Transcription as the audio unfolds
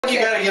You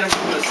gotta get him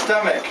from the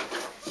stomach.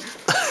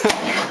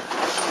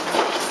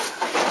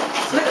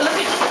 Look.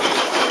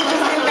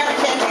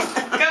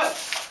 Go.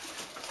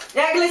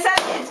 Yeah, Glissa,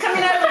 it's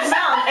coming out of his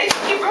mouth. I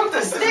think you broke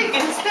the stick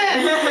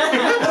instead.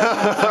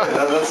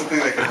 That's the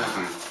thing that can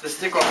happen. The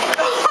stick one.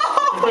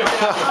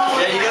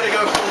 Yeah, you gotta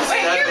go for the stick.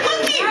 Wait,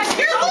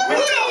 you're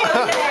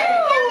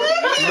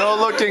looking! No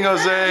looking,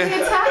 Jose.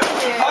 It's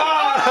happening.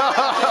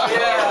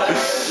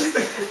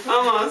 Yeah.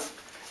 Almost.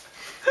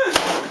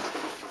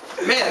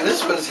 Man,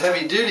 this one's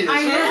heavy duty. This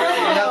I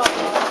know.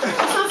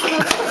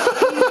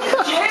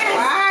 Cheers!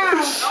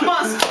 Wow!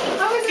 Almost.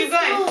 Keep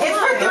going. It's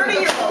for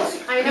 30-year-olds.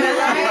 I know,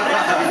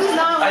 right? This is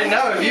not. I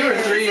know, if you were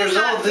 3 years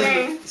old,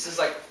 This is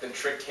like the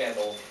trick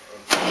candle.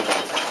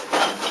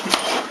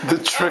 The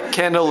trick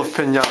candle of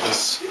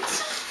piñatas.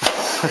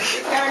 Oh,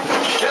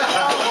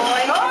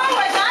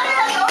 I got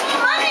it! Oh,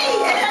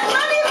 money! It has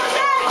money!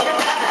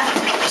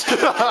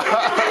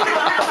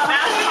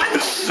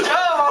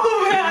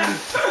 Oh, man.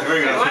 Here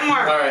we go. One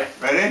more. All right,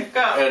 Ready?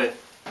 Go. ready.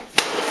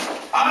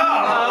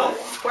 Oh.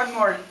 One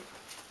more.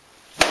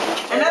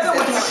 Another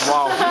one more.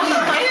 Wow.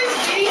 It is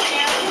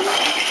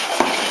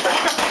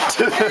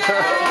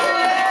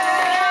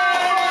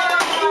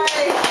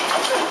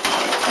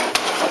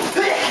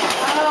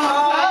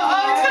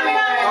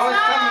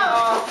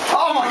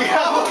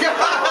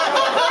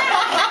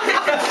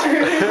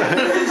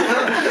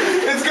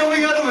It's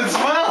coming out of its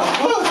mouth.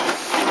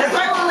 That's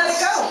why I won't let it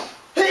go.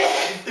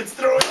 It's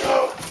throwing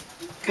up.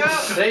 Go.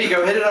 There you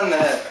go, hit it on the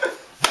head.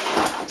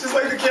 Just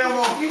like the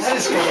camel. That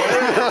is cool.